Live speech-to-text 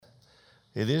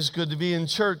It is good to be in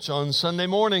church on Sunday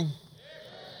morning.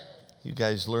 You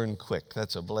guys learn quick.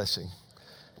 That's a blessing.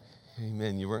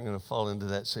 Amen. You weren't going to fall into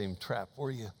that same trap, were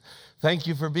you? Thank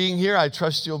you for being here. I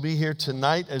trust you'll be here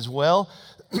tonight as well.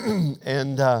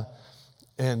 and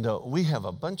we have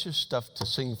a bunch of stuff to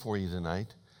sing for you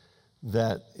tonight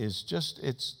that is just,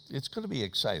 it's going to be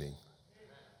exciting.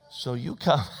 So you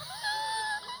come.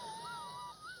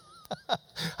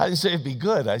 I didn't say it'd be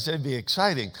good. I said it'd be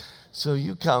exciting. So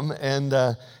you come, and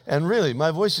really,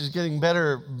 my voice is getting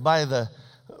better by the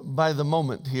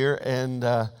moment here, and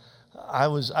I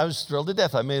was thrilled to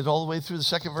death. I made it all the way through the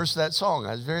second verse of that song.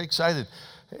 I was very excited,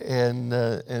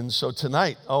 and so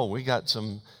tonight, we got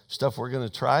some stuff we're going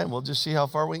to try, and we'll just see how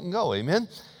far we can go. Amen,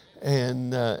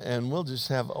 and we'll just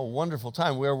have a wonderful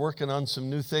time. We are working on some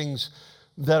new things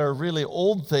that are really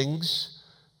old things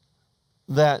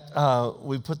that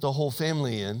we put the whole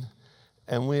family in.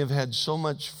 And we have had so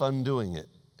much fun doing it.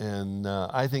 And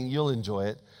I think you'll enjoy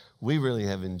it. We really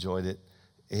have enjoyed it.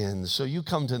 And so you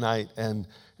come tonight, and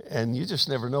you just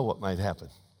never know what might happen.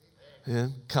 Yeah?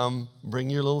 Come, bring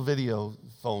your little video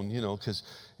phone, because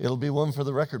it'll be one for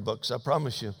the record books, I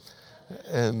promise you.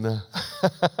 And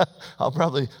I'll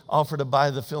probably offer to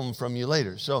buy the film from you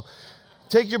later. So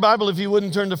take your Bible, if you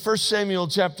wouldn't, turn to 1 Samuel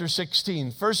chapter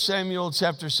 16. 1 Samuel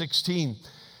chapter 16.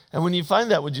 And when you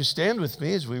find that, would you stand with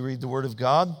me as we read the Word of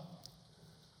God?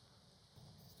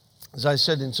 As I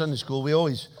said in Sunday school, we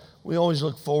always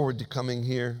look forward to coming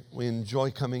here. We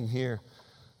enjoy coming here.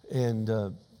 And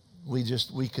we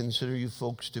consider you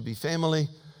folks to be family.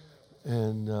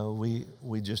 And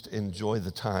we just enjoy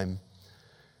the time.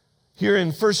 Here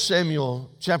in 1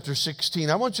 Samuel chapter 16,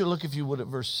 I want you to look, if you would, at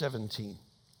verse 17.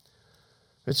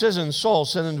 It says, "And Saul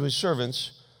said unto his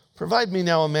servants, Provide me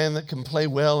now a man that can play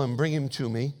well, and bring him to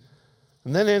me.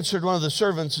 And then answered one of the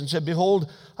servants and said,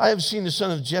 Behold, I have seen the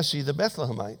son of Jesse the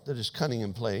Bethlehemite, that is cunning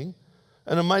in playing,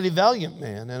 and a mighty valiant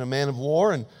man, and a man of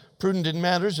war, and prudent in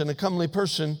matters, and a comely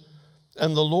person,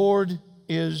 and the Lord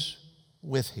is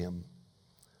with him."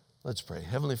 Let's pray.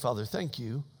 Heavenly Father, thank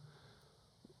you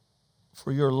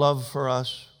for your love for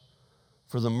us,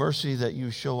 for the mercy that you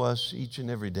show us each and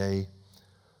every day.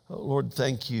 Lord,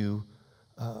 thank you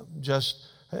just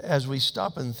as we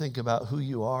stop and think about who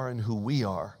you are and who we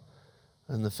are,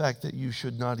 and the fact that you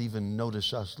should not even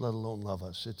notice us, let alone love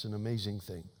us. It's an amazing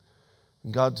thing.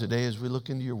 And God, today as we look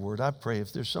into your word, I pray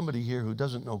if there's somebody here who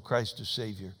doesn't know Christ as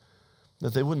Savior,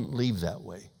 that they wouldn't leave that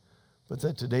way, but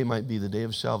that today might be the day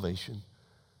of salvation.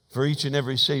 For each and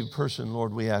every saved person,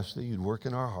 Lord, we ask that you'd work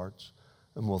in our hearts,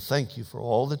 and we'll thank you for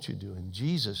all that you do. In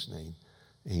Jesus' name,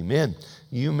 amen.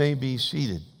 You may be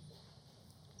seated.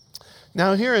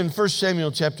 Now here in 1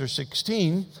 Samuel chapter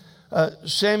 16,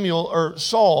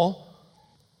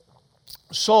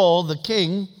 Saul, the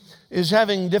king, is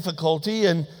having difficulty,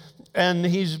 and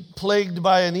he's plagued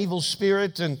by an evil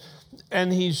spirit,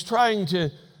 and he's trying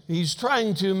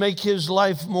to make his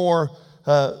life more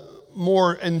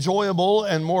enjoyable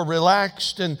and more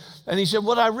relaxed. And he said,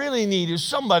 what I really need is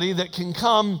somebody that can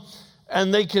come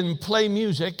and they can play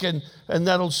music, and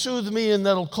that'll soothe me, and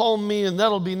that'll calm me, and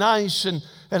that'll be nice, and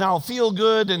I'll feel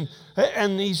good.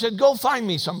 And he said, go find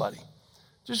me somebody.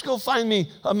 Just go find me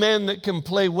a man that can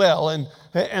play well,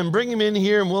 and bring him in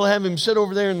here, and we'll have him sit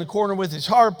over there in the corner with his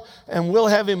harp, and we'll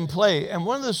have him play. And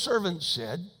one of the servants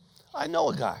said, I know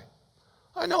a guy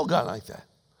like that.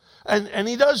 And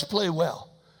he does play well.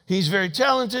 He's very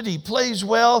talented. He plays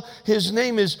well. He's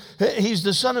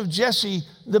the son of Jesse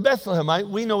the Bethlehemite.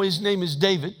 We know his name is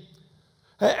David.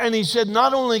 And he said,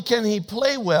 not only can he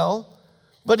play well,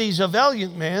 but he's a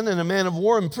valiant man, and a man of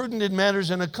war, and prudent in matters,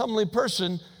 and a comely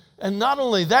person. And not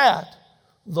only that,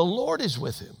 the Lord is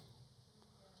with him.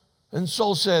 And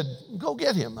Saul said, go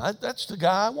get him. That's the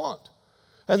guy I want.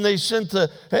 And they sent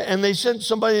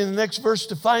somebody in the next verse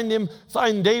to find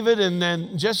David. And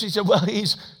then Jesse said, well,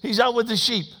 he's out with the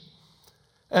sheep.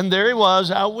 And there he was,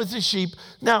 out with the sheep.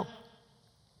 Now,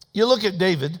 you look at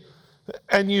David,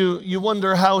 and you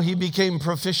wonder how he became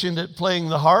proficient at playing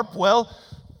the harp. Well,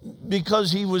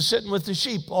 because he was sitting with the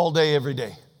sheep all day, every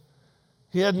day.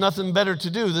 He had nothing better to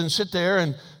do than sit there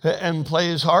and play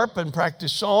his harp and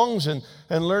practice songs and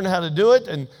learn how to do it,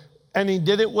 and he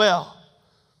did it well.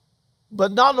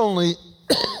 But not only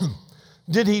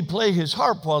did he play his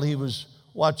harp while he was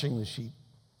watching the sheep,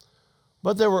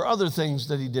 but there were other things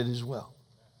that he did as well.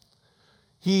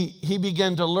 He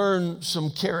began to learn some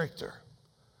character,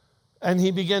 and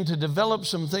he began to develop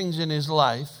some things in his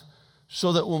life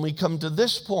so that when we come to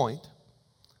this point,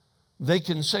 they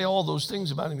can say all those things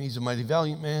about him. He's a mighty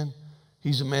valiant man.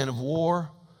 He's a man of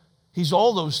war. He's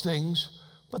all those things.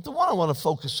 But the one I want to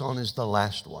focus on is the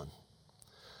last one.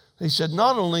 They said,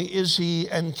 not only is he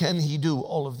and can he do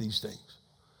all of these things,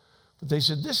 but they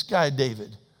said, this guy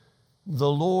David, the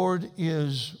Lord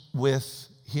is with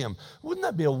him. Wouldn't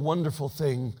that be a wonderful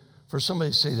thing for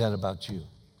somebody to say that about you?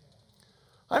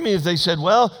 I mean, if they said,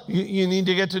 well, you need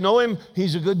to get to know him.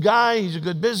 He's a good guy. He's a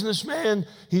good businessman.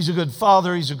 He's a good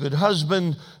father. He's a good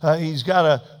husband. He's got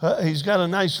a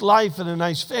nice life and a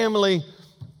nice family.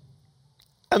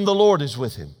 And the Lord is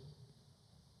with him.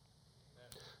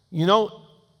 You know,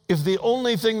 if the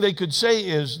only thing they could say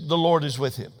is the Lord is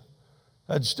with him,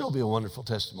 that'd still be a wonderful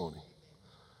testimony.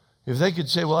 If they could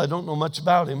say, well, I don't know much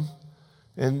about him.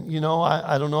 And, you know,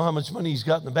 I don't know how much money he's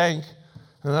got in the bank.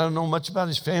 And I don't know much about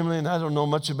his family, and I don't know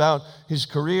much about his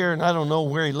career, and I don't know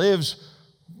where he lives.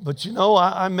 But, you know,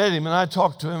 I met him, and I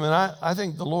talked to him, and I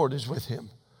think the Lord is with him.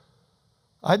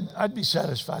 I'd be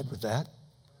satisfied with that.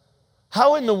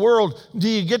 How in the world do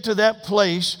you get to that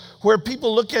place where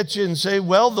people look at you and say,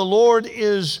 well, the Lord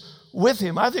is with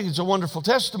him? I think it's a wonderful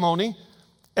testimony,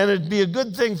 and it'd be a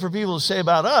good thing for people to say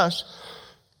about us.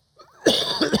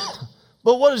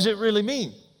 But what does it really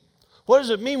mean? What does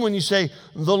it mean when you say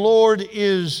the Lord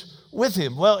is with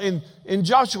him? Well, in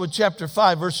Joshua chapter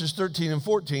 5, verses 13 and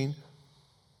 14,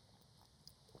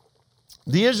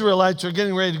 the Israelites are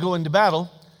getting ready to go into battle,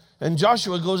 and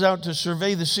Joshua goes out to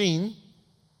survey the scene,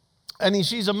 and he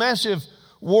sees a massive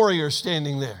warrior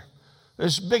standing there.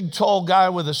 This big, tall guy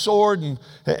with a sword,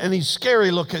 and he's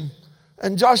scary looking.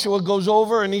 And Joshua goes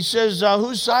over and he says,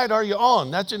 whose side are you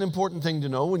on? That's an important thing to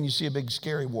know when you see a big,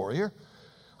 scary warrior.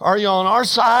 Are you on our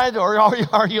side or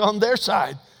are you on their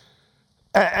side?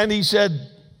 And he said,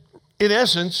 in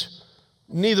essence,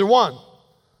 neither one.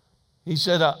 He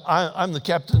said, I'm the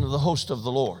captain of the host of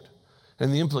the Lord.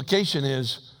 And the implication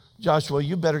is, Joshua,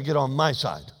 you better get on my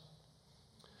side.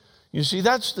 You see,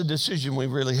 that's the decision we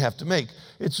really have to make.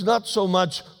 It's not so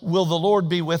much, will the Lord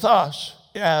be with us,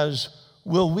 as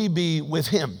will we be with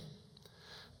him?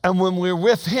 And when we're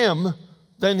with him,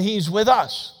 then he's with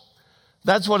us.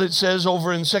 That's what it says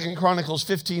over in 2 Chronicles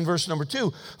 15, verse number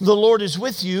 2. The Lord is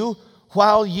with you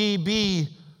while ye be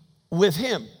with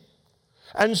him.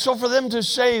 And so for them to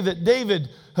say that David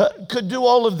could do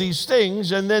all of these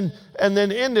things and then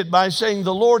end it by saying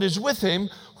the Lord is with him,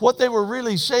 what they were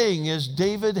really saying is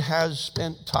David has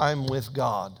spent time with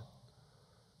God.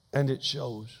 And it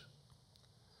shows.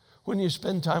 When you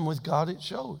spend time with God, it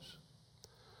shows.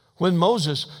 When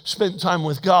Moses spent time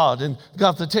with God and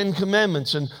got the 10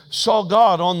 Commandments and saw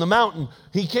God on the mountain,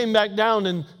 he came back down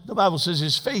and the Bible says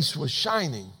his face was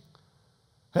shining.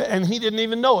 And he didn't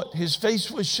even know it. His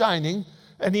face was shining,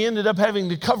 and he ended up having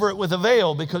to cover it with a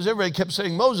veil because everybody kept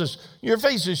saying, Moses, your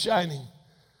face is shining.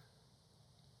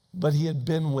 But he had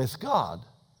been with God,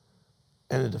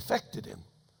 and it affected him.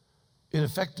 It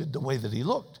affected the way that he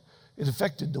looked. It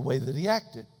affected the way that he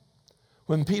acted.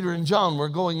 When Peter and John were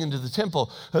going into the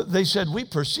temple, they said, we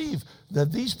perceive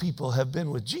that these people have been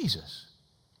with Jesus.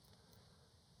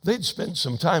 They'd spent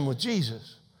some time with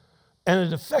Jesus, and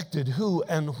it affected who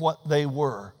and what they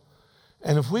were.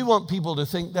 And if we want people to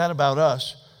think that about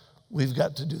us, we've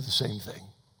got to do the same thing.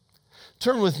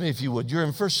 Turn with me, if you would. You're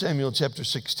in 1 Samuel chapter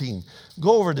 16.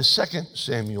 Go over to 2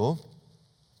 Samuel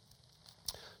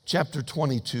chapter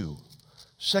 22.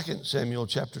 2 Samuel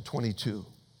chapter 22.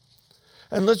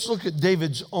 And let's look at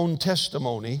David's own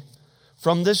testimony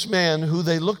from this man who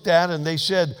they looked at and they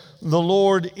said, the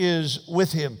Lord is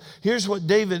with him. Here's what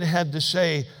David had to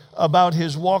say about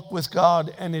his walk with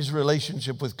God and his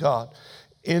relationship with God.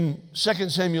 In 2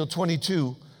 Samuel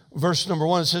 22, verse number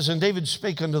 1, it says, and David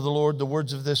spake unto the Lord the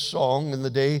words of this song in the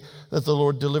day that the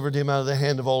Lord delivered him out of the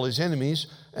hand of all his enemies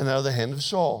and out of the hand of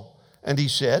Saul. And he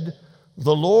said,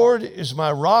 the Lord is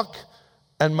my rock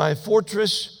and my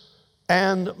fortress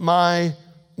and my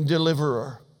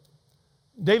deliverer.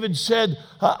 David said,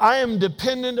 I am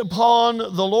dependent upon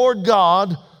the Lord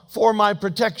God for my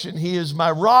protection. He is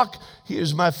my rock. He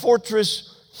is my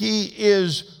fortress. He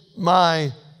is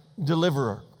my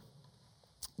deliverer.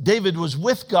 David was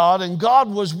with God, and God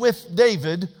was with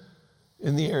David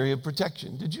in the area of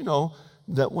protection. Did you know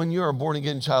that when you're a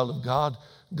born-again child of God,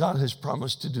 God has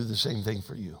promised to do the same thing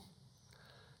for you?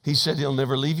 He said he'll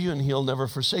never leave you and he'll never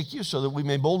forsake you, so that we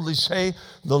may boldly say,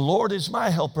 the Lord is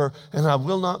my helper, and I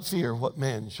will not fear what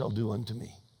man shall do unto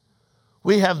me.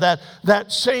 We have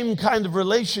that same kind of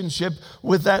relationship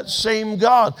with that same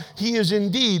God. He is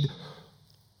indeed,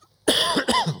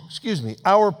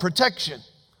 our protection.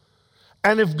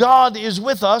 And if God is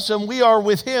with us and we are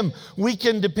with him, we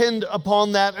can depend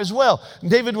upon that as well.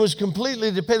 David was completely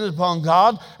dependent upon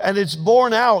God, and it's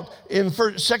borne out in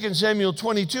 2 Samuel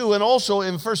 22 and also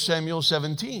in 1 Samuel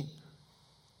 17.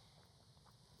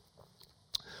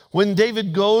 When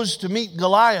David goes to meet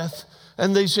Goliath,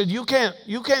 and they said, you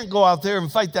can't go out there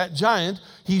and fight that giant.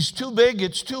 He's too big,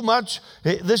 it's too much.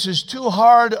 This is too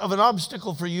hard of an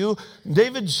obstacle for you.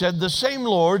 David said, the same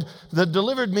Lord that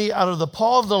delivered me out of the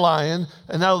paw of the lion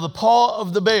and out of the paw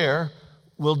of the bear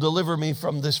will deliver me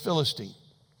from this Philistine.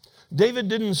 David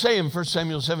didn't say in 1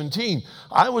 Samuel 17,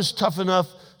 I was tough enough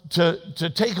to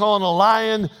take on a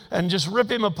lion and just rip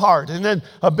him apart. And then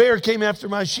a bear came after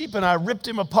my sheep and I ripped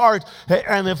him apart.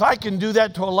 And if I can do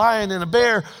that to a lion and a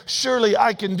bear, surely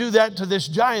I can do that to this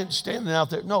giant standing out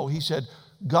there. No, he said,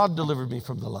 God delivered me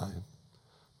from the lion.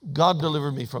 God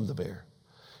delivered me from the bear.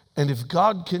 And if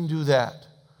God can do that,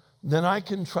 then I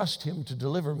can trust him to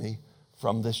deliver me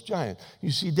from this giant.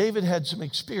 You see, David had some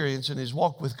experience in his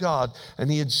walk with God, and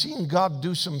he had seen God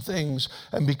do some things,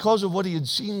 and because of what he had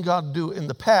seen God do in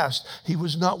the past, he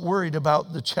was not worried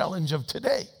about the challenge of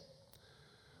today.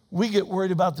 We get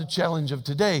worried about the challenge of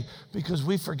today because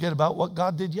we forget about what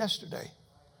God did yesterday.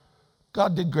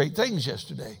 God did great things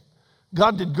yesterday.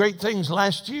 God did great things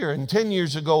last year and 10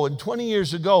 years ago and 20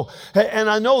 years ago, and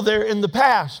I know they're in the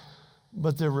past,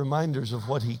 but they're reminders of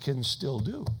what he can still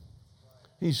do.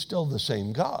 He's still the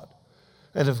same God.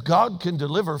 And if God can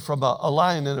deliver from a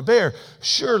lion and a bear,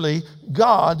 surely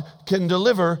God can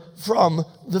deliver from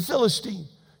the Philistine.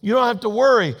 You don't have to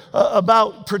worry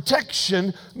about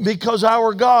protection because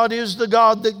our God is the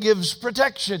God that gives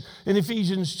protection. In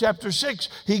Ephesians chapter 6,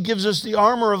 he gives us the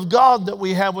armor of God that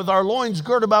we have with our loins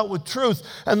girt about with truth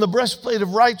and the breastplate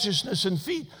of righteousness and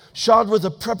feet shod with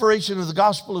the preparation of the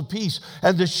gospel of peace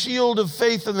and the shield of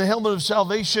faith and the helmet of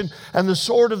salvation and the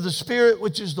sword of the Spirit,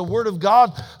 which is the word of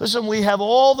God. Listen, we have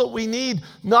all that we need,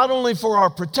 not only for our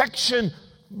protection,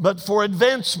 but for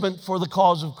advancement for the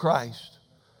cause of Christ.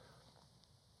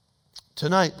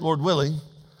 Tonight, Lord willing,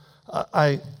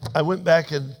 I went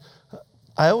back and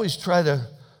I always try to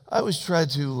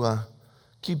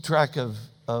keep track of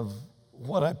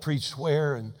what I preached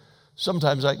where, and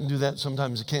sometimes I can do that,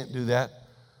 sometimes I can't do that.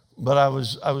 But I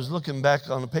was looking back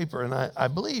on a paper, and I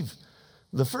believe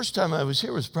the first time I was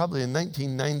here was probably in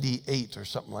 1998 or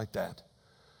something like that.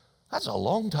 That's a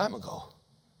long time ago.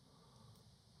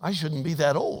 I shouldn't be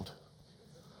that old.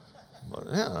 But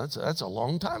yeah, that's a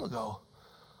long time ago.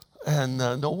 And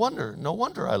no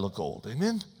wonder I look old.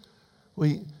 Amen.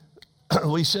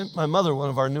 We sent my mother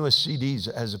one of our newest CDs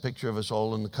that has a picture of us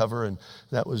all on the cover, and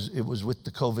it was with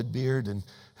the COVID beard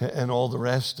and all the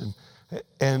rest,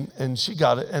 and she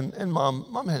got it, and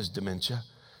mom has dementia,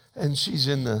 and she's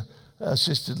in the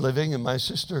assisted living, and my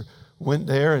sister went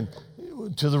there and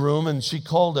to the room, and she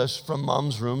called us from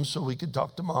mom's room so we could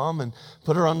talk to mom and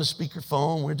put her on the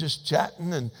speakerphone. We're just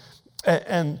chatting,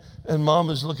 and mom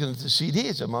is looking at the CD.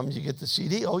 I said, Mom, did you get the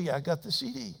CD? Oh yeah, I got the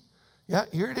CD. Yeah,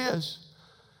 here it is.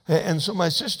 And so my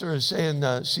sister is saying,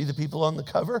 see the people on the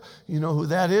cover? You know who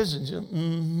that is? And she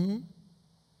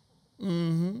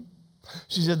said,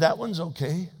 She said, that one's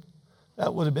okay.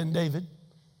 That would have been David.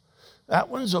 That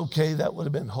one's okay. That would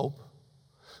have been Hope.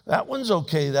 That one's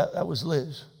okay. That was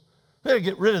Liz. Better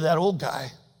get rid of that old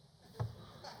guy.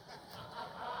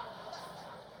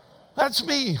 That's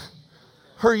me,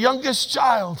 her youngest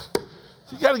child.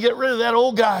 You got to get rid of that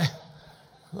old guy.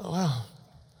 Oh, well,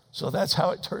 so that's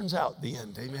how it turns out in the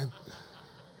end. Amen.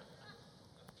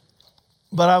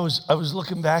 But I was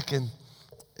looking back and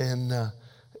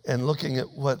looking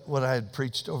at what I had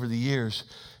preached over the years,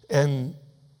 and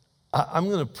I'm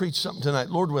going to preach something tonight,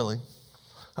 Lord willing.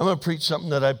 I'm going to preach something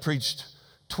that I preached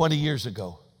 20 years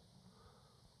ago,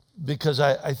 because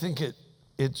I think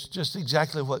it's just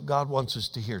exactly what God wants us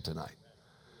to hear tonight.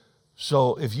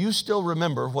 So if you still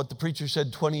remember what the preacher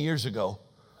said 20 years ago,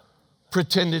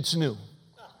 pretend it's new.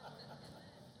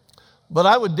 But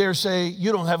I would dare say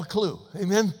you don't have a clue.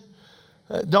 Amen?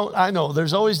 I know,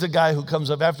 there's always the guy who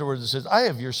comes up afterwards and says, I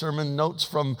have your sermon notes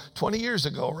from 20 years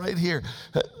ago right here.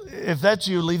 If that's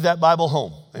you, leave that Bible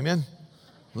home. Amen?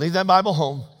 Leave that Bible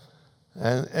home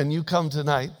and you come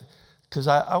tonight, because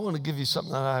I want to give you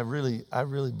something that I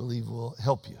really believe will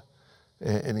help you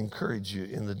and encourage you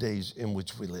in the days in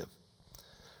which we live.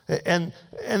 And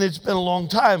it's been a long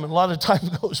time, and a lot of time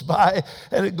goes by,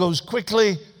 and it goes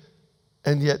quickly,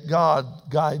 and yet God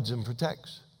guides and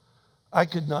protects. I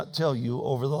could not tell you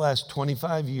over the last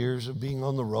 25 years of being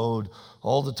on the road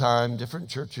all the time, different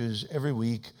churches every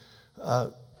week,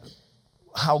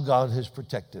 how God has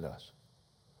protected us.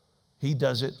 He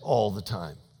does it all the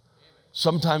time.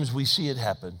 Sometimes we see it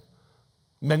happen.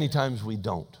 Many times we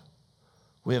don't.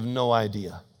 We have no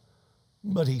idea,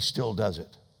 but he still does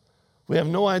it. We have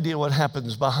no idea what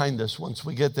happens behind us once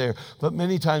we get there, but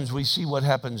many times we see what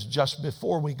happens just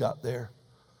before we got there.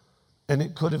 And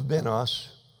it could have been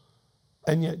us.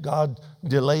 And yet God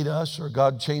delayed us, or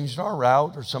God changed our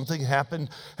route, or something happened,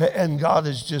 and God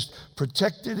has just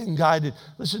protected and guided.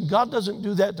 Listen, God doesn't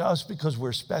do that to us because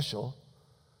we're special.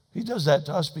 He does that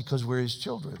to us because we're His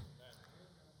children.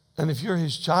 And if you're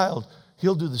His child,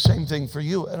 He'll do the same thing for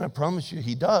you. And I promise you,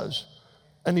 He does.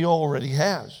 And He already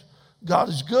has. God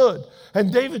is good.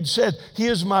 And David said, He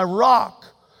is my rock,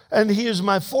 and He is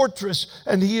my fortress,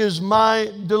 and He is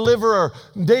my deliverer.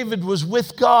 David was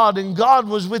with God, and God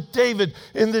was with David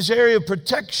in this area of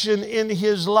protection in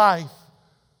his life,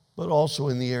 but also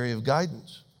in the area of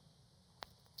guidance.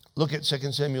 Look at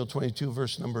 2 Samuel 22,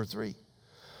 verse number 3.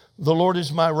 The Lord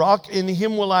is my rock, in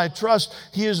Him will I trust.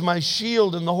 He is my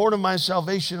shield and the horn of my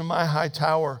salvation and my high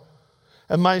tower.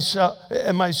 And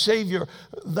my Savior,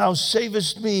 Thou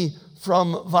savest me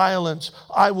from violence.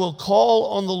 I will call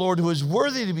on the Lord, who is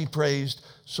worthy to be praised,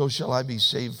 so shall I be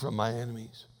saved from my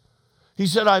enemies. He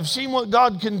said, I've seen what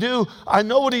God can do. I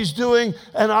know what He's doing,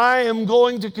 and I am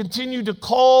going to continue to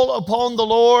call upon the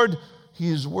Lord.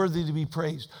 He is worthy to be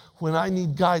praised. When I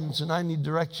need guidance and I need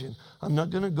direction, I'm not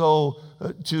going to go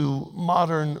to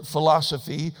modern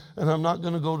philosophy, and I'm not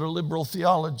going to go to liberal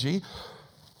theology,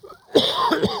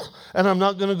 and I'm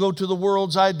not going to go to the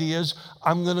world's ideas.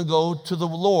 I'm going to go to the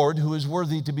Lord, who is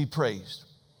worthy to be praised.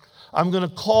 I'm going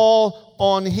to call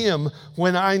on Him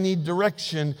when I need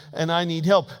direction and I need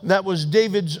help. That was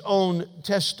David's own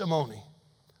testimony.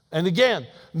 And again,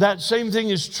 that same thing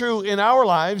is true in our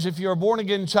lives if you're a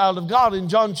born-again child of God. In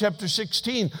John chapter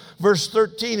 16, verse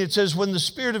 13, it says, when the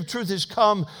Spirit of truth is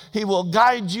come, He will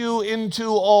guide you into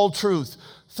all truth.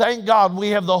 Thank God we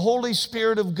have the Holy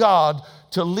Spirit of God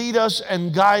to lead us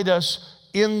and guide us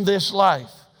in this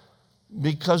life,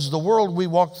 because the world we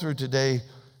walk through today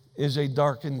is a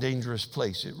dark and dangerous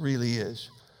place. It really is.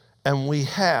 And we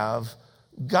have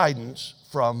guidance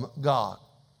from God.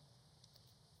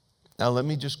 Now, let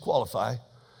me just qualify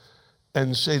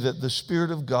and say that the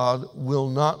Spirit of God will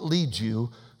not lead you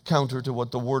counter to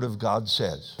what the Word of God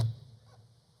says.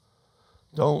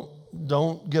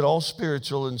 Don't get all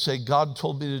spiritual and say, God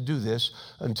told me to do this,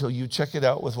 until you check it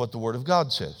out with what the Word of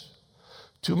God says.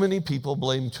 Too many people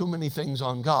blame too many things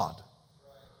on God.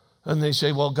 And they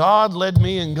say, well, God led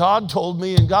me, and God told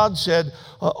me, and God said,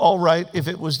 all right, if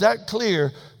it was that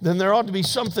clear, then there ought to be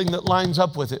something that lines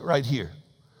up with it right here.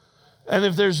 And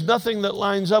if there's nothing that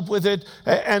lines up with it,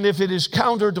 and if it is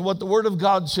counter to what the Word of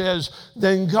God says,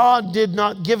 then God did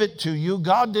not give it to you.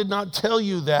 God did not tell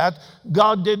you that.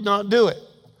 God did not do it.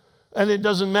 And it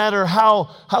doesn't matter how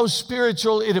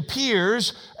spiritual it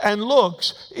appears and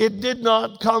looks, it did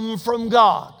not come from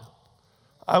God.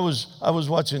 I was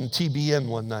watching TBN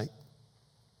one night.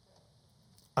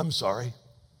 I'm sorry.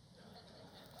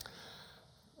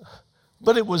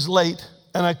 But it was late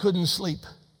and I couldn't sleep.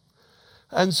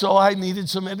 And so I needed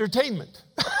some entertainment.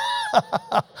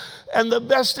 And the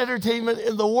best entertainment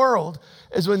in the world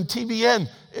is when TBN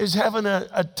is having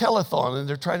a telethon and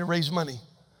they're trying to raise money.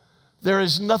 There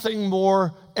is nothing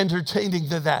more entertaining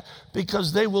than that,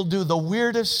 because they will do the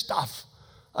weirdest stuff.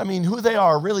 I mean, who they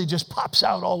are really just pops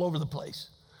out all over the place.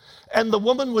 And the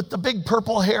woman with the big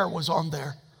purple hair was on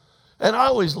there. And I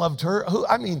always loved her.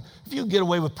 If you get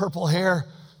away with purple hair,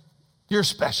 you're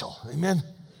special. Amen.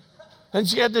 And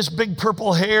she had this big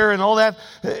purple hair and all that.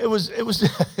 It was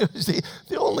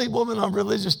the only woman on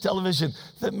religious television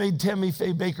that made Tammy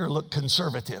Faye Baker look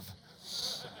conservative.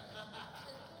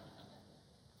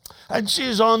 And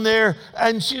she's on there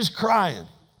and she's crying.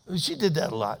 She did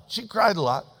that a lot. She cried a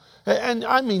lot. And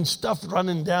I mean, stuff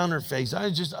running down her face. I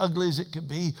was just ugly as it could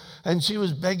be. And she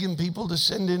was begging people to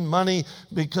send in money,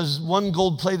 because one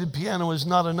gold-plated piano is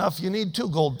not enough. You need 2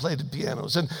 gold-plated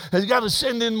pianos. And you got to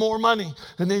send in more money.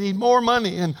 And they need more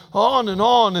money, and on and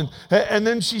on. And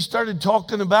then she started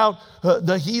talking about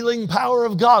the healing power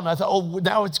of God. And I thought, oh,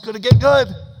 now it's going to get good.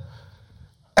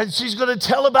 And she's going to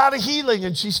tell about a healing.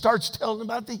 And she starts telling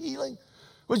about the healing.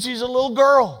 When she's a little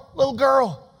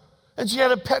girl. And she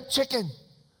had a pet chicken.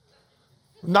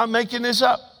 I'm not making this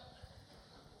up.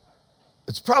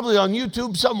 It's probably on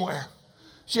YouTube somewhere.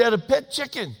 She had a pet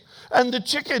chicken. And the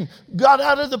chicken got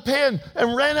out of the pen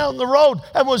and ran out on the road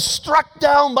and was struck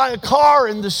down by a car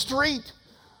in the street.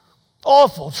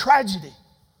 Awful tragedy.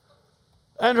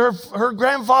 And her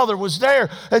grandfather was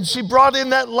there. And she brought in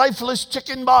that lifeless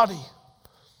chicken body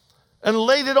and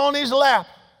laid it on his lap.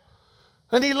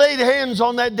 And he laid hands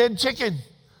on that dead chicken.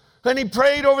 And he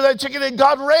prayed over that chicken, and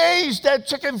God raised that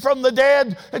chicken from the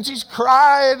dead. And she's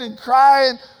crying and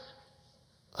crying.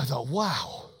 I thought,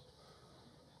 wow,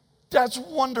 that's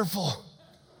wonderful.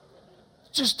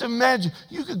 Just imagine,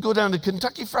 you could go down to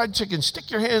Kentucky Fried Chicken, stick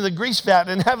your hand in the grease vat,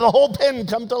 and have the whole pen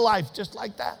come to life just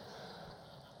like that.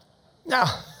 Now,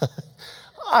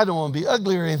 I don't want to be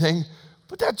ugly or anything,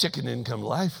 but that chicken didn't come to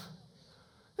life.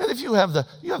 And if you have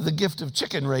the gift of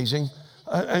chicken raising,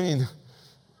 I mean,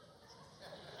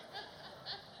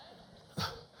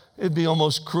 it'd be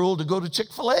almost cruel to go to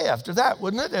Chick-fil-A after that,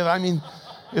 wouldn't it? I mean,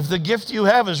 if the gift you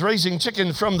have is raising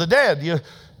chicken from the dead,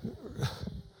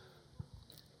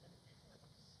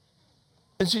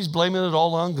 and she's blaming it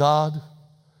all on God.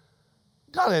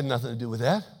 God had nothing to do with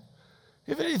that.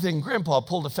 If anything, Grandpa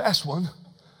pulled a fast one.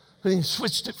 And he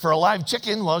switched it for a live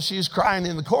chicken while she was crying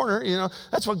in the corner. You know,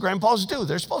 that's what grandpas do.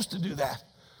 They're supposed to do that.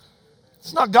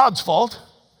 It's not God's fault.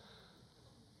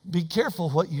 Be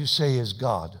careful what you say is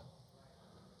God.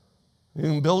 You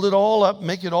can build it all up,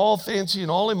 make it all fancy and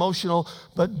all emotional,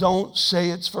 but don't say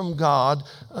it's from God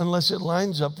unless it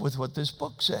lines up with what this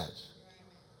book says.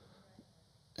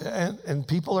 And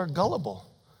people are gullible.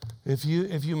 If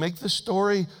you make the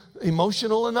story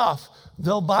emotional enough,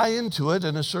 they'll buy into it,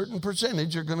 and a certain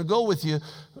percentage are going to go with you.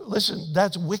 Listen,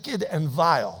 that's wicked and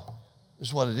vile,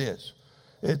 is what it is.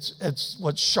 It's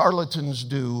what charlatans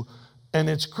do, and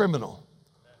it's criminal.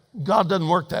 God doesn't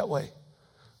work that way.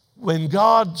 When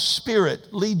God's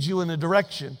Spirit leads you in a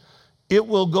direction, it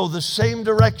will go the same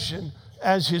direction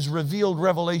as His revealed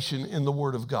revelation in the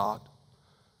Word of God.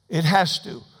 It has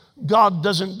to. God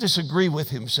doesn't disagree with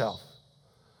Himself.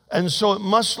 And so it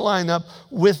must line up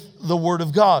with the Word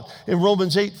of God. In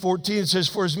Romans 8:14 it says,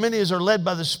 "For as many as are led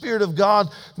by the Spirit of God,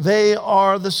 they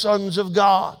are the sons of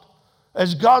God."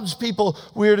 As God's people,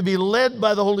 we are to be led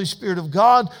by the Holy Spirit of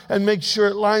God and make sure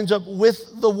it lines up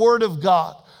with the Word of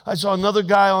God. I saw another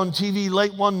guy on TV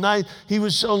late one night. He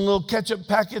was selling little ketchup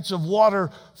packets of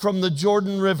water from the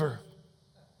Jordan River.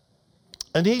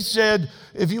 And he said,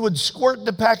 if you would squirt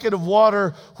the packet of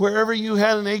water wherever you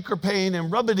had an acre pain and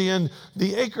rub it in,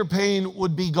 the acre pain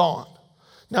would be gone.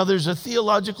 Now, there's a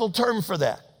theological term for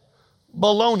that.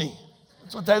 Baloney.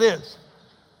 That's what that is.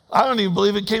 I don't even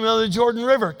believe it came out of the Jordan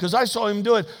River, because I saw him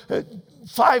do it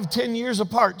 5-10 years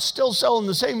apart, still selling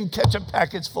the same ketchup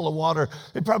packets full of water.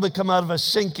 They probably come out of a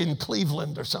sink in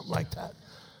Cleveland or something like that.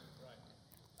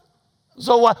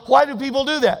 So why do people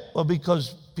do that? Well,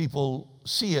 because people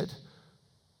see it,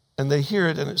 and they hear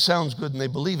it, and it sounds good, and they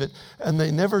believe it, and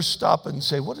they never stop and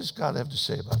say, what does God have to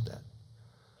say about that?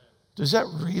 Does that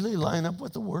really line up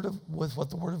with what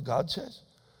the Word of God says?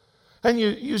 And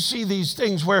you see these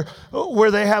things where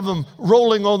they have them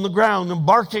rolling on the ground and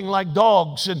barking like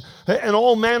dogs and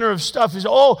all manner of stuff. Is,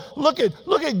 oh, look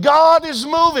at God is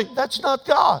moving. That's not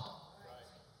God.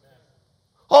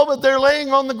 Oh, but they're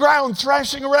laying on the ground,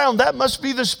 thrashing around. That must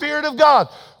be the Spirit of God.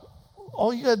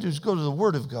 All you got to do is go to the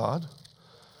Word of God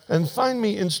and find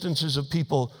me instances of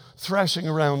people thrashing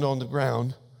around on the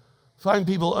ground. Find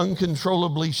people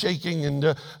uncontrollably shaking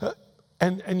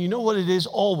and you know what it is?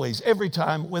 Always, every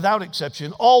time, without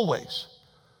exception, always.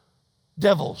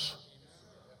 Devils.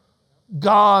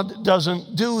 God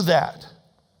doesn't do that.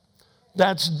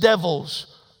 That's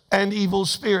devils and evil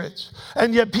spirits.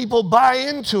 And yet people buy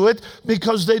into it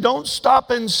because they don't stop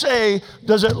and say,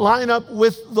 does it line up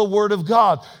with the Word of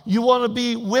God? You want to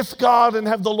be with God and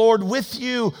have the Lord with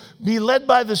you. Be led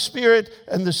by the Spirit,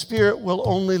 and the Spirit will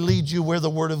only lead you where the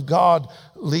Word of God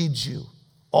leads you.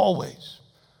 Always.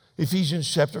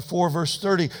 Ephesians chapter 4, verse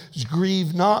 30,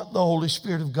 grieve not the Holy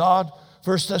Spirit of God.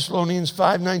 1 Thessalonians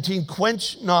 5:19,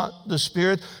 quench not the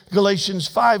Spirit. Galatians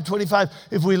 5:25,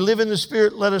 if we live in the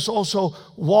Spirit, let us also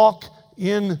walk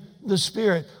in the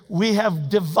Spirit. We have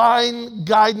divine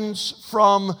guidance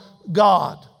from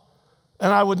God.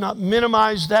 And I would not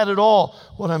minimize that at all.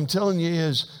 What I'm telling you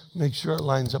is make sure it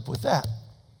lines up with that,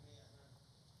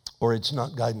 or it's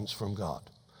not guidance from God.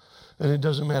 And it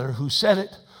doesn't matter who said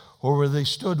it or where they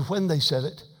stood when they said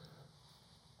it.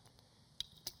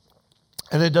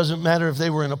 And it doesn't matter if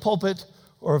they were in a pulpit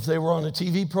or if they were on a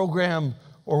TV program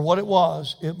or what it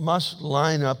was. It must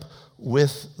line up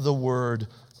with the Word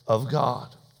of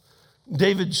God.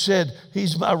 David said,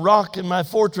 He's my rock and my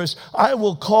fortress. I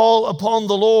will call upon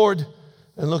the Lord.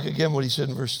 And look again what he said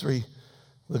in verse 3.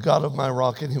 The God of my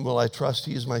rock, in Him will I trust.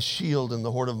 He is my shield and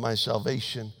the horn of my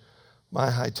salvation, my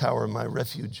high tower and my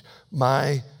refuge,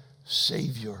 my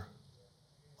Savior.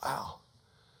 Wow.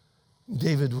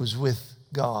 David was with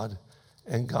God,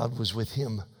 and God was with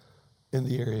him in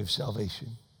the area of salvation.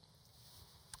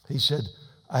 He said,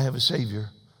 I have a Savior,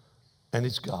 and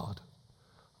it's God.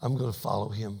 I'm going to follow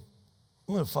Him.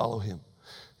 I'm going to follow Him.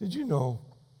 Did you know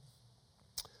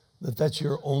that that's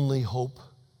your only hope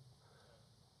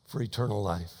for eternal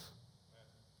life?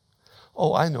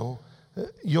 Oh, I know.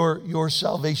 Your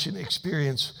salvation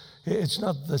experience, it's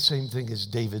not the same thing as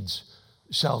David's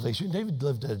salvation. David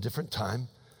lived at a different time,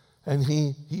 and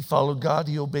he followed God.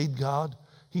 He obeyed God.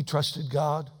 He trusted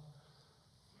God.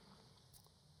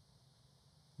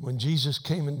 When Jesus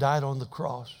came and died on the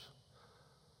cross,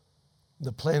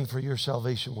 the plan for your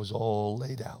salvation was all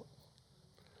laid out.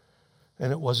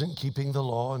 And it wasn't keeping the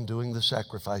law and doing the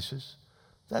sacrifices.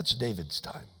 That's David's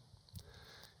time.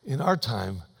 In our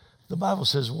time, the Bible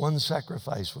says one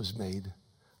sacrifice was made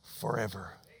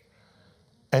forever.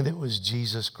 And it was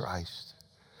Jesus Christ.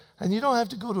 And you don't have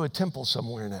to go to a temple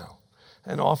somewhere now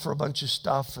and offer a bunch of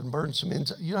stuff and burn some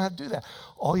incense. You don't have to do that.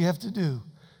 All you have to do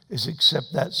is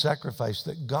accept that sacrifice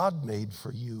that God made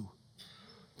for you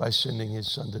by sending his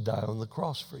son to die on the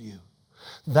cross for you.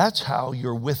 That's how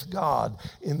you're with God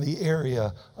in the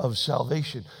area of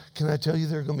salvation. Can I tell you,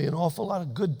 there are going to be an awful lot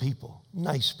of good people,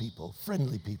 nice people,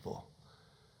 friendly people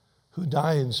who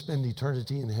die and spend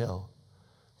eternity in hell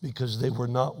because they were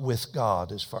not with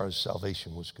God as far as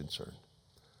salvation was concerned.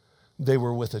 They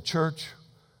were with a church.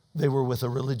 They were with a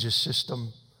religious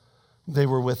system. They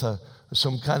were with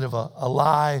some kind of a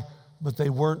lie, but they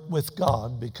weren't with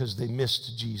God because they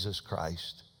missed Jesus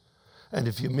Christ. And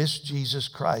if you miss Jesus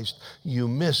Christ, you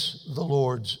miss the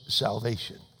Lord's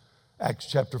salvation. Acts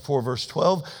chapter 4, verse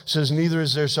 12 says, neither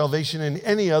is there salvation in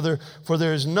any other, for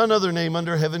there is none other name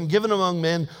under heaven given among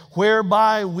men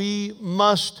whereby we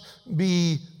must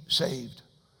be saved.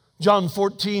 John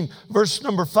 14, verse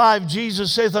number 5,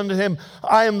 Jesus saith unto him,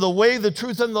 I am the way, the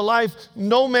truth, and the life.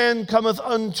 No man cometh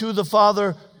unto the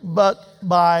Father but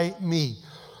by me.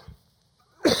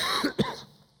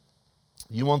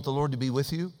 You want the Lord to be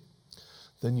with you?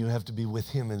 Then you have to be with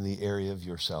him in the area of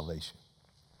your salvation.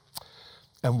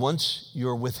 And once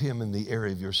you're with him in the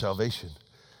area of your salvation,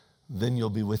 then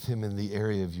you'll be with him in the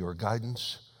area of your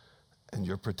guidance and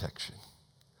your protection.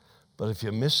 But if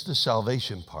you miss the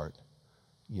salvation part,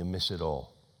 you miss it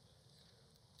all.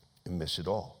 You miss it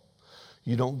all.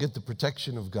 You don't get the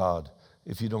protection of God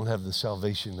if you don't have the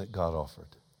salvation that God offered.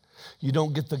 You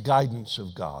don't get the guidance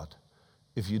of God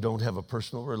if you don't have a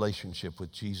personal relationship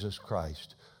with Jesus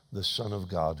Christ, the Son of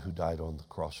God who died on the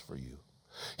cross for you.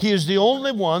 He is the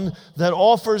only one that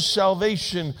offers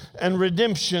salvation and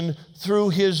redemption through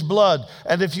his blood.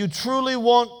 And if you truly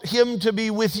want him to be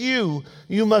with you,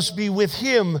 you must be with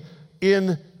him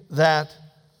in that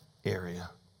area.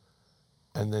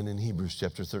 And then in Hebrews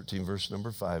chapter 13, verse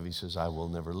number 5, he says, I will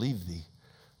never leave thee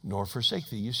nor forsake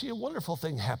thee. You see, a wonderful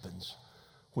thing happens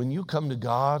when you come to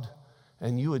God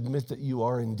and you admit that you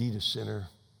are indeed a sinner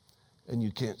and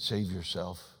you can't save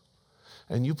yourself.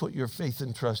 And you put your faith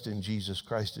and trust in Jesus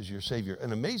Christ as your Savior.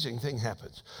 An amazing thing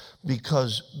happens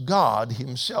because God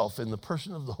himself, in the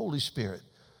person of the Holy Spirit,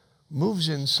 moves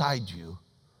inside you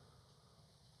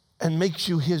and makes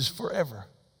you his forever.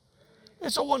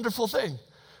 It's a wonderful thing.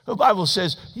 The Bible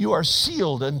says you are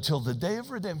sealed until the day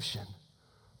of redemption.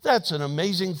 That's an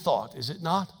amazing thought, is it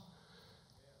not?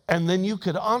 And then you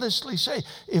could honestly say,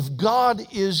 if God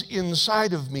is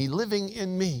inside of me, living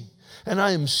in me, and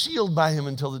I am sealed by him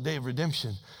until the day of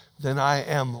redemption, then I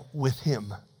am with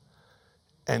him,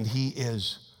 and he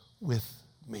is with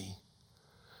me.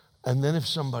 And then if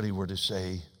somebody were to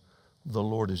say, the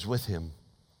Lord is with him,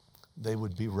 they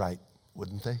would be right,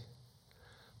 wouldn't they?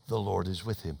 The Lord is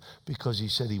with him, because he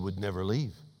said he would never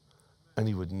leave, and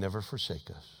he would never forsake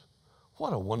us.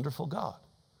 What a wonderful God.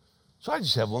 So I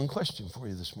just have one question for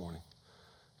you this morning.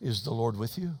 Is the Lord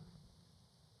with you?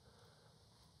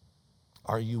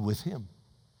 Are you with him?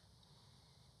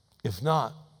 If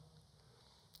not,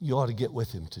 you ought to get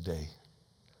with him today,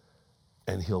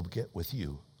 and he'll get with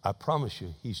you. I promise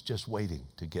you, he's just waiting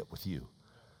to get with you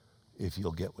if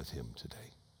you'll get with him today.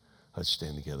 Let's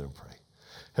stand together and pray.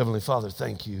 Heavenly Father,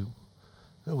 thank you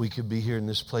that we could be here in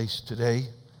this place today.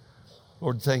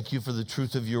 Lord, thank you for the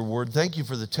truth of your word. Thank you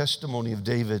for the testimony of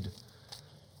David.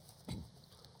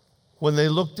 When they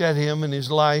looked at him and his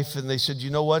life and they said,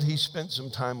 you know what? He spent some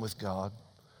time with God.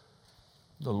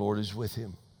 The Lord is with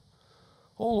him.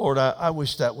 Oh, Lord, I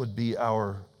wish that would be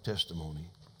our testimony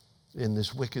in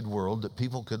this wicked world, that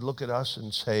people could look at us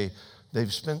and say,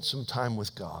 they've spent some time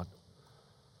with God.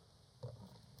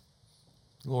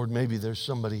 Lord, maybe there's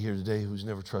somebody here today who's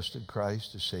never trusted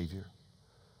Christ as Savior.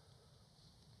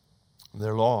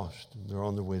 They're lost. They're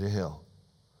on their way to hell.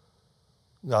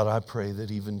 God, I pray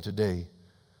that even today,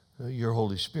 your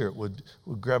Holy Spirit would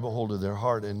grab a hold of their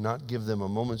heart and not give them a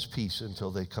moment's peace until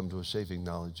they come to a saving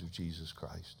knowledge of Jesus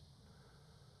Christ.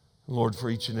 Lord, for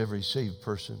each and every saved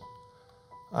person,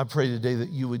 I pray today that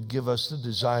you would give us the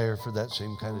desire for that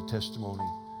same kind of testimony.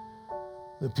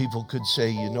 That people could say,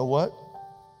 you know what?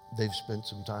 They've spent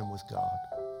some time with God.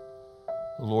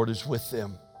 The Lord is with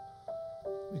them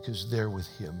because they're with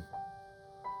him.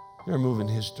 They're moving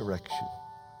his direction.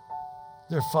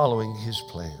 They're following his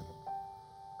plan.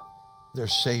 They're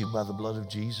saved by the blood of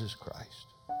Jesus Christ.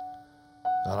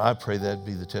 God, I pray that'd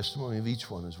be the testimony of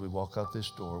each one as we walk out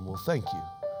this door. And we'll thank you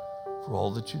for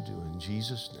all that you do in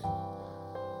Jesus' name.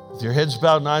 With your heads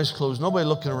bowed and eyes closed, nobody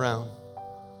looking around.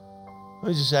 Let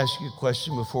me just ask you a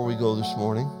question before we go this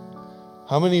morning.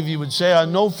 How many of you would say, I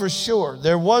know for sure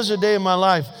there was a day in my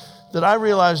life that I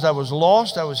realized I was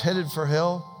lost, I was headed for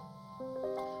hell,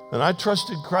 and I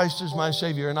trusted Christ as my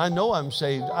Savior, and I know I'm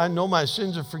saved. I know my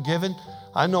sins are forgiven.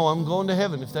 I know I'm going to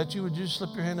heaven. If that's you, would you just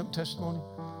slip your hand up, testimony?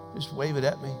 Just wave it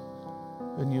at me,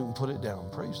 and you can put it down.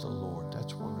 Praise the Lord.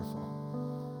 That's wonderful.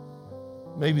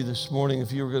 Maybe this morning,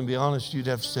 if you were going to be honest, you'd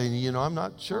have to say, you know, I'm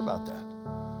not sure about that.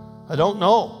 I don't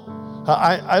know.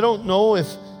 I don't know if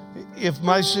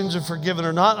my sins are forgiven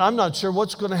or not. I'm not sure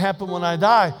what's going to happen when I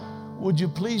die. Would you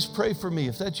please pray for me?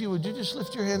 If that's you, would you just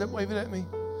lift your hand up, wave it at me?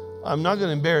 I'm not going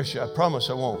to embarrass you. I promise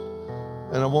I won't.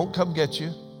 And I won't come get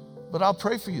you. But I'll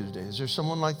pray for you today. Is there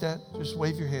someone like that? Just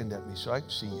wave your hand at me so I can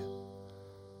see you.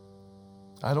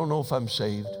 I don't know if I'm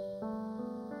saved.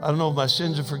 I don't know if my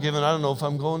sins are forgiven. I don't know if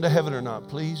I'm going to heaven or not.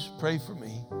 Please pray for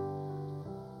me.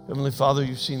 Heavenly Father,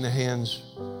 you've seen the hands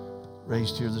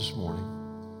raised here this morning.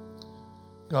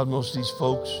 God, most of these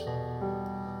folks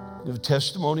give a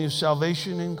testimony of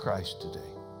salvation in Christ today.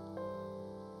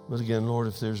 But again, Lord,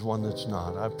 if there's one that's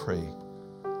not, I pray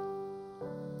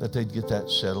that they'd get that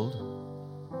settled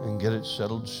and get it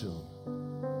settled soon.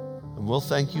 And we'll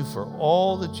thank you for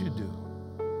all that you do.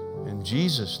 In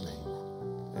Jesus' name,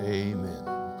 amen.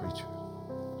 Preacher.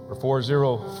 For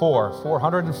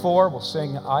 404, we'll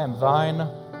sing, I Am Thine,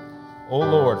 O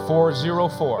Lord.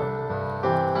 404.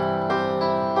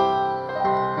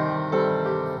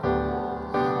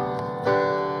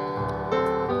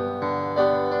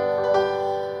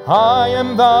 I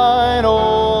am thine,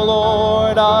 O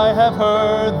Lord, I have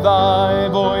heard thy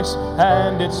voice,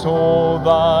 and it told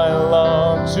thy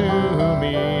love to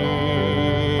me.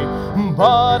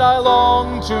 But I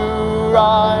long to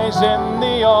rise in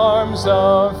the arms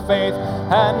of faith,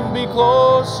 and be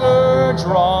closer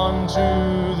drawn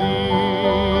to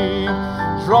thee.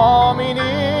 Draw me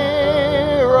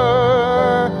nearer,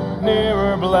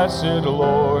 nearer, blessed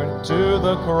Lord, to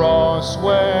the cross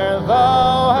where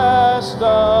thou hast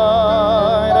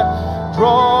died.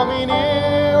 Draw me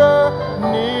nearer,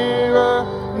 nearer,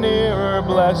 nearer,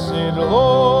 blessed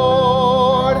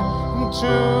Lord,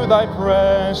 to thy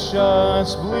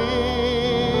precious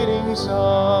bleeding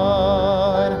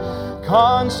side.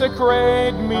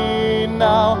 Consecrate me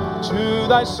now to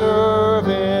thy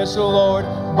service, Lord,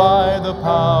 by the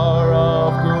power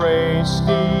of grace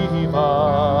divine.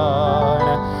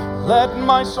 Let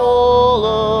my soul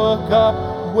look up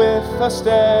with a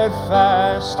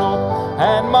steadfast hope,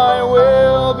 and my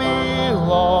will be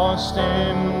lost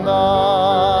in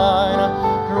thine.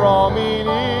 Draw me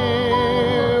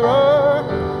nearer,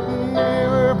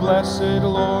 nearer, blessed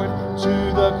Lord,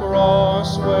 to the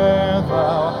cross where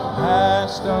thou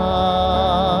hast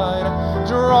died.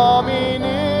 Draw me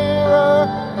nearer,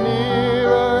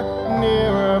 nearer,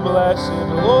 nearer, blessed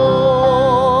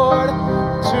Lord,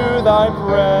 to thy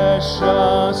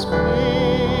precious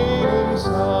bleeding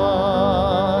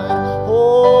side.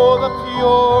 Oh, the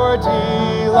pure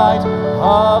delight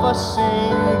of a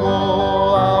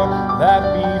single hour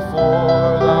that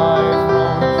before thy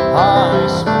throne I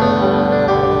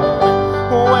spend,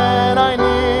 when I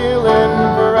kneel in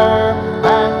prayer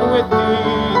and with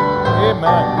thee,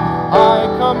 amen, I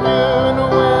commune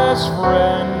with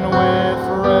friend with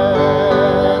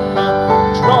friend.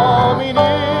 Draw me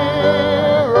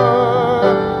nearer,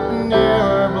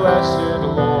 nearer, blessed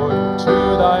Lord, to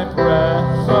thy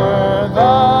breath where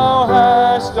thou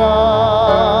hast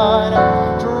died.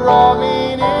 Draw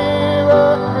me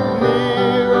nearer,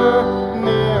 nearer,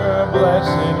 nearer,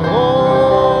 blessed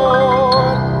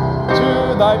Lord,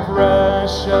 to thy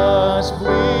precious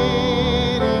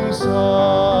bleeding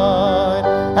side.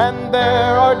 And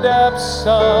there are depths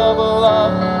of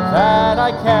love that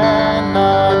I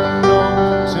cannot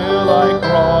know till I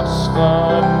cross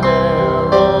the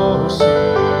narrow sea.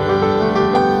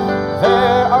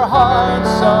 There are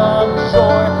heights of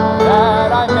joy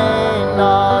that I may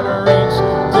not reach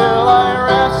till I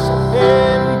rest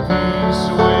in peace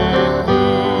with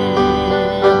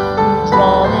thee.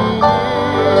 Draw me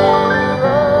nearer,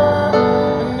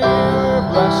 nearer,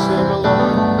 blessed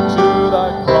Lord, to thy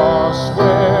cross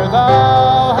where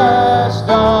thou hast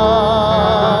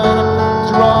died.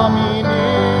 Draw me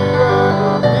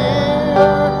nearer,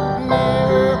 nearer,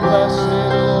 nearer,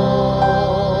 blessed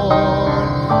Lord,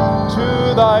 to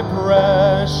thy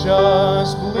precious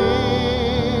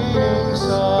bleeding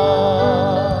side.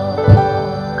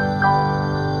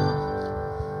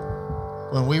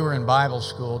 When we were in Bible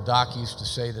school, Doc used to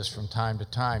say this from time to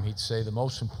time. He'd say the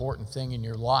most important thing in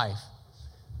your life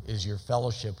is your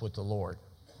fellowship with the Lord.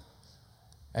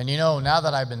 And you know, now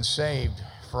that I've been saved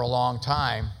for a long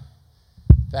time,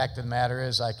 the fact of the matter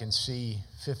is I can see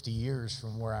 50 years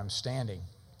from where I'm standing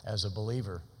as a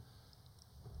believer.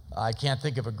 I can't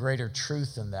think of a greater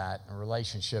truth than that in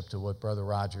relationship to what Brother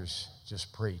Rogers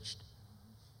just preached.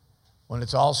 When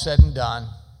it's all said and done,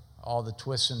 all the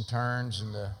twists and turns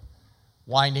and the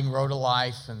winding road of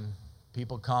life, and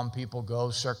people come, people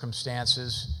go,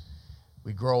 circumstances.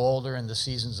 We grow older in the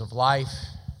seasons of life.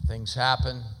 Things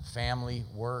happen, family,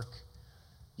 work,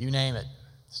 you name it.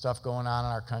 Stuff going on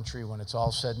in our country. When it's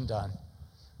all said and done,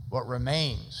 what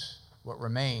remains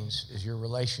is your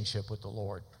relationship with the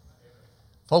Lord.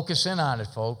 Focus in on it,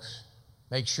 folks.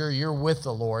 Make sure you're with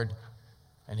the Lord,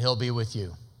 and He'll be with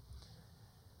you.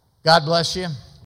 God bless you.